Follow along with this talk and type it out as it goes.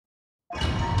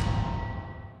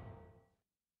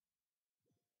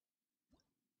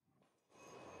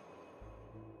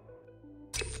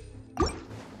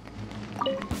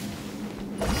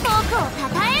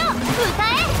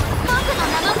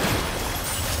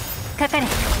かかれ。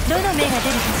どの目が出るか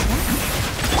しら。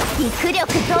陸力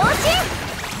同時。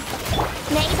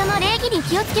メイドの礼儀に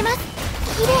気をつけます。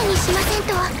きれいにしません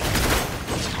と。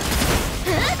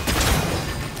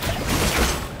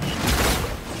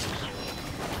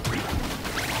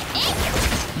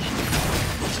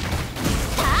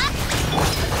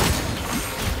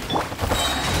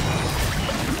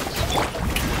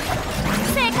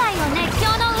世界を熱狂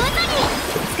の渦に。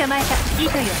捕まえた。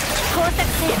糸よ、工作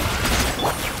せよ。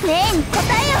霊に応え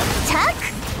よ。チャック。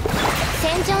戦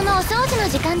場のお掃除の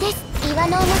時間です。岩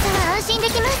の重さは安心で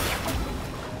きます。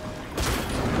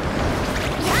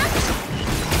やっ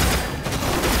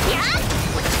やっ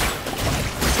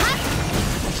はっ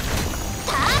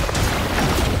た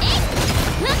えい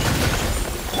む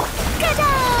かだ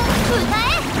ー。歌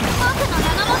え僕の名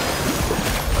のも。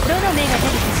どの目が出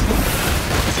るかし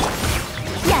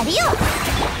ら。やるよ。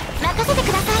任せてく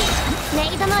ださい。メ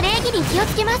イドの礼儀に気を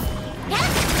つけます。やっ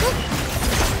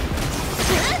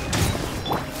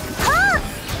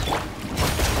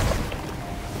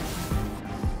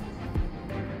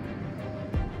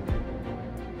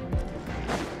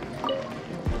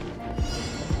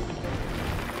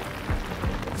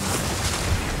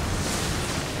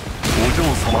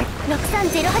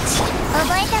6308。覚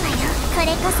えたわよ。これ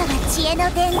こそが知恵の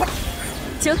伝道。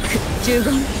チョック15。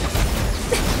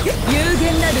有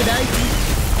限なるライト。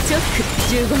チョック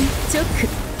15。チョック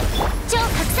超拡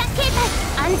散形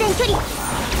態。安全距離。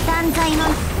断罪の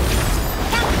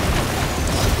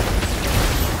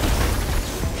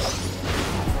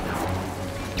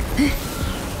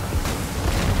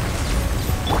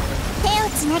手を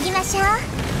つなぎましょう。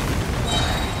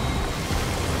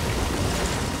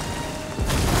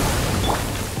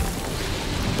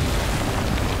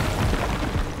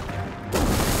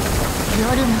夜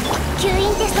の吸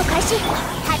引テスト開始。は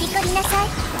びこりなさい。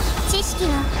知識を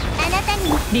あなた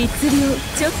に。律令。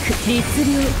チョック律令。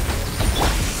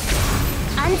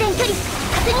安全距離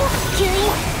確認。吸引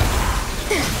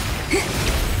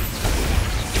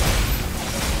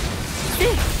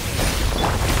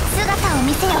姿を見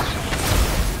せよ。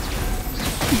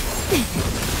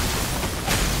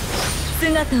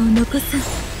姿を残さ。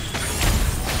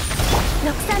6308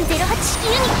式ユ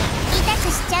ニ。痛く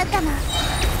しちゃうかも。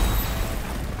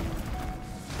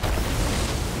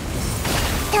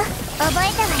覚えたわ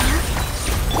よ。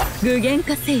具現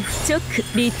化せよ。チョッ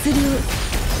ク律令。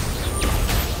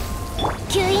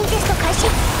吸引テスト開始。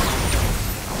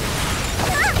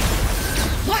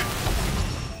やっ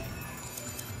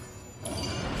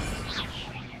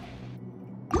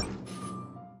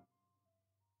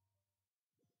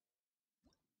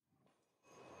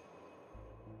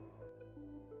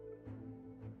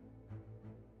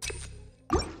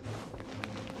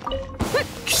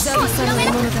久々の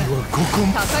ものだ。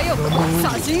高よ写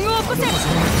真を起こせ。光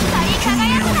り輝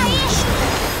くがいい。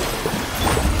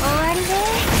終わりね。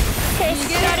逃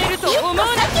げられると思うな。や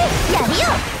るよ。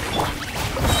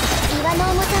岩の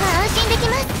重さは安心でき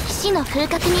ます。死の風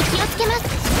格に気をつけます。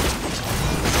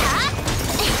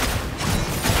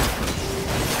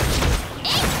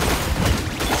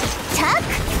チャック。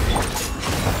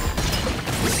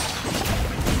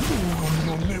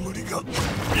の眠りが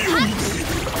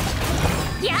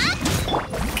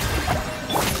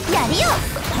やるよ。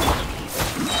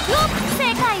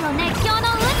世界を熱狂の渦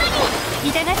に。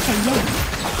痛がっちゃいない。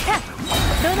さあ、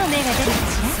どの目が出るか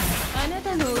しら。あなた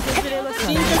の訪れは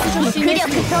新作と陸力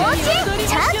同時。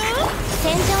チャック。戦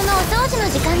場のお掃除の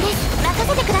時間です。任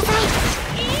せてください。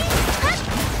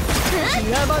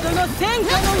岩窓の戦火の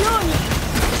ように。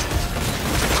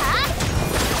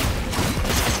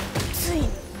つい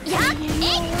やっ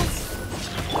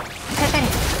かかれ。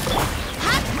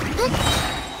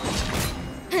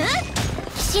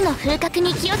死の風格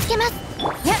に気をつけます。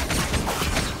やっ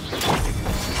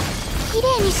きれ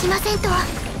いにしませんと。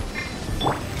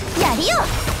やるよ。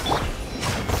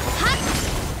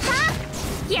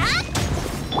やっ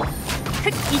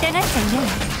痛がっちゃいない。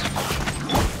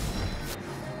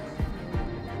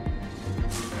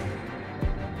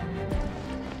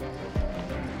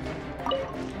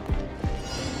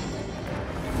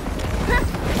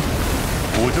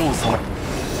お嬢様。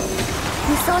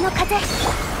無双の風。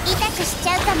痛くしちゃ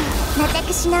うかも。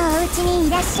私のお家にい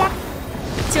らっしゃい。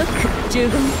チョック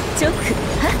15。チョック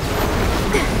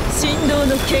振動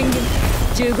の権限。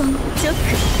15。チョック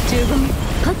15。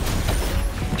はっ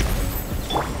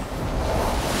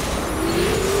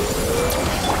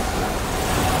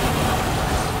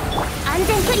安全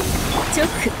距離。チョッ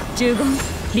ク15。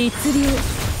律令。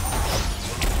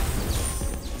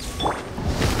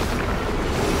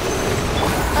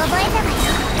覚えたわよ。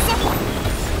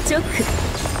チョック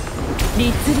律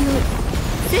令。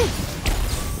せ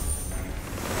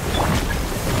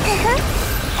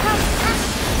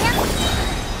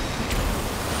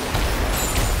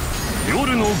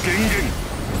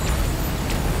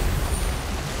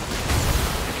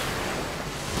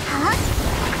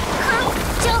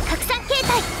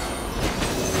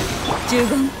呪言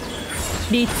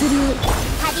律令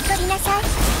はびこりなさい。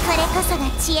これこそが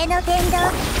知恵の伝道。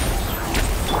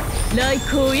来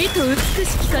光意と美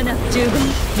しきかな。呪言律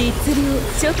令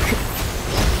直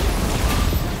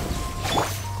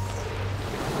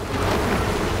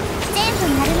全部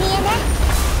丸見えね。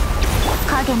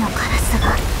影のカラス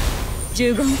が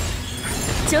呪言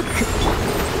直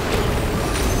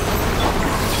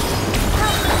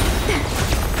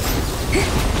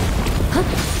はっ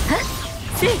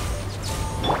せい。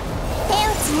手を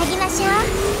つなぎましょう。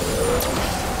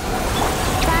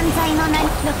断罪の名6308。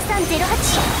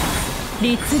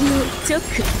律令直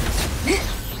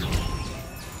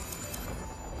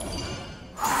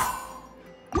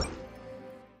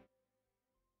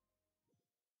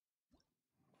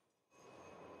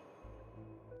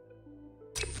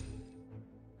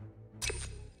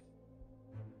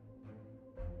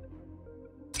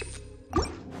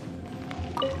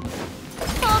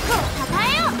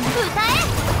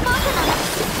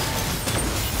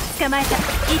捕まえた。糸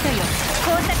よ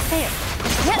工作せよ。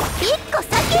いや、1個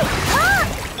先。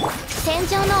戦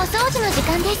場のお掃除の時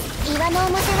間です。岩の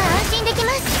重さは安心できま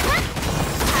す。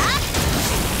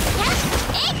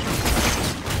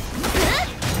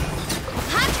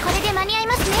これで間に合い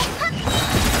ますね。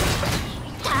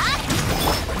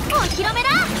お披露目だ。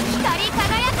光り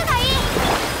輝くがい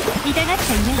い。痛がっち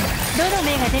ゃいない。どの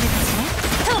目が出るかしら。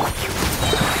と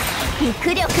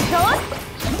迫力と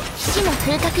騎士の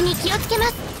風格に気をつけま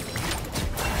す。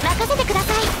任せてくだ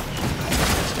さい。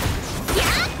やっ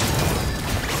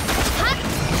はっ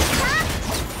はっ。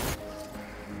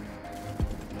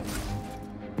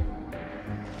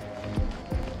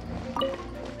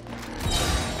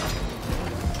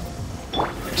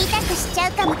痛くしちゃ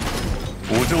うかも。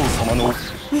お嬢様の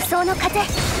無双の風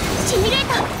シミュレー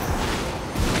ト。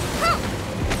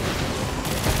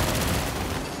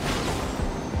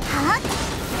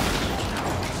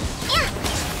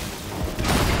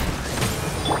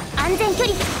安全距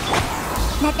離。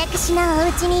私のお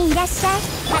家にいらっしゃい。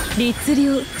律令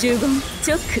呪言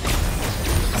直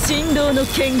神道の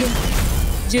権限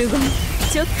呪言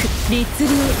直律令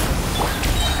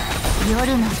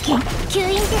夜の剣吸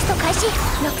引テスト開始。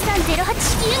6308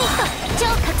式ユニット超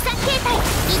拡散形態。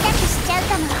痛くしちゃう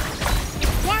かも。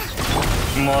や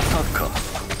またか。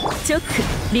直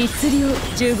律令呪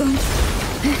言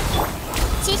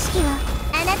知識を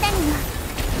あなたにも。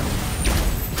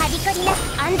はびこりな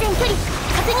安全距離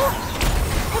確認。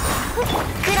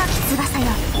黒き翼よ。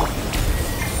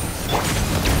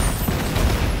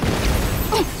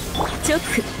直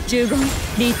呪言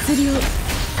律令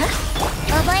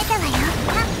覚えたわよ。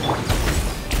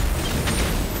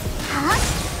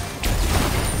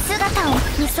姿を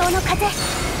無双の風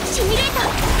シミュレート。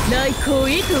来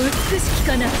光意と美しき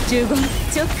かな。呪言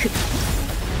直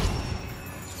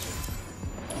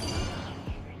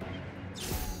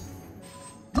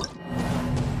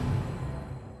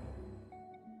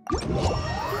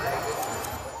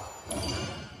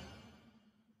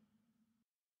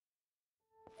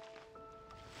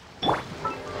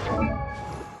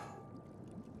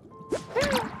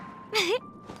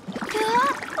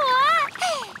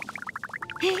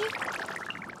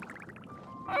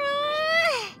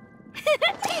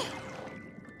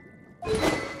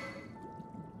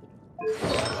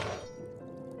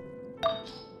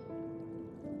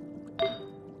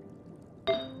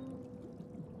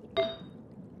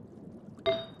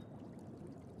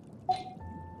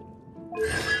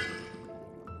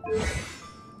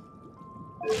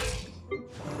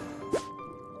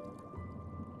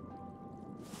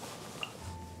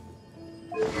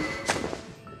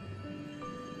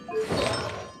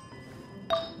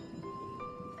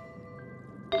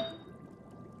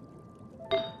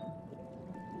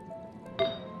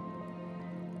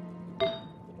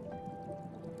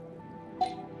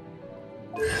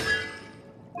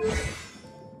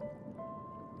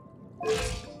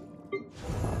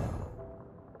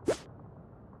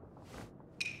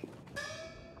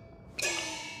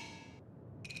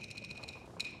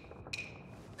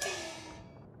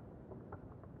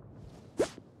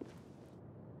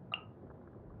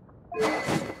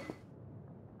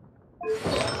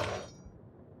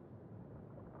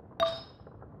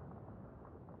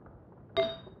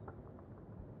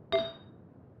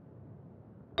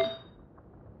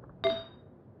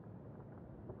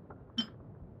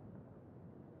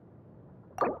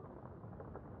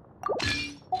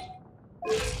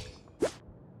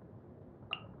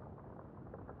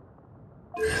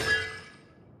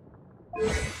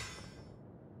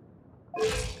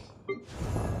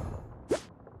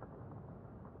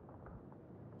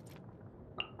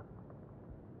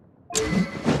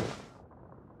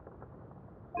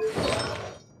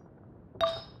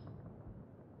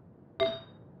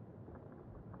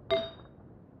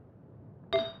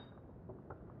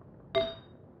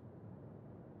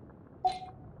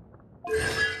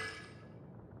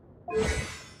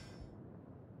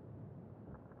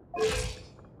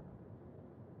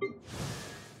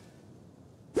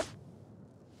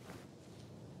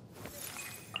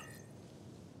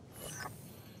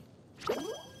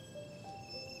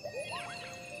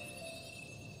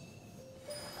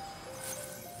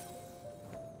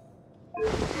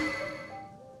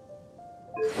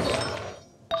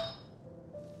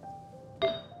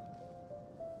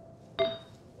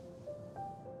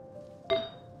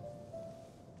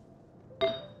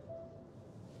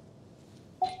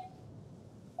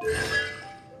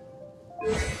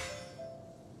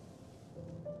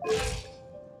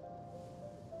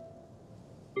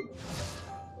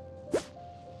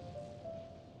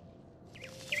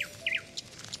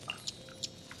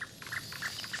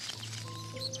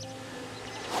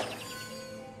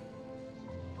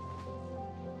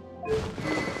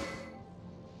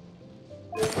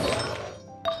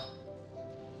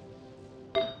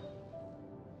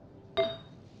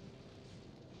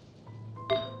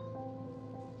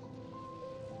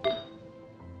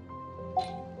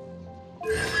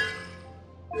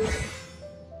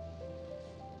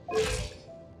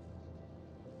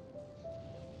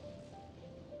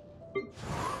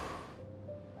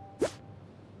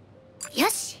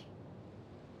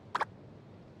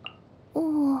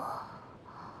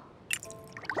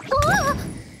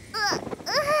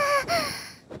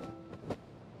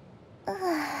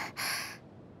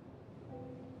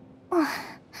う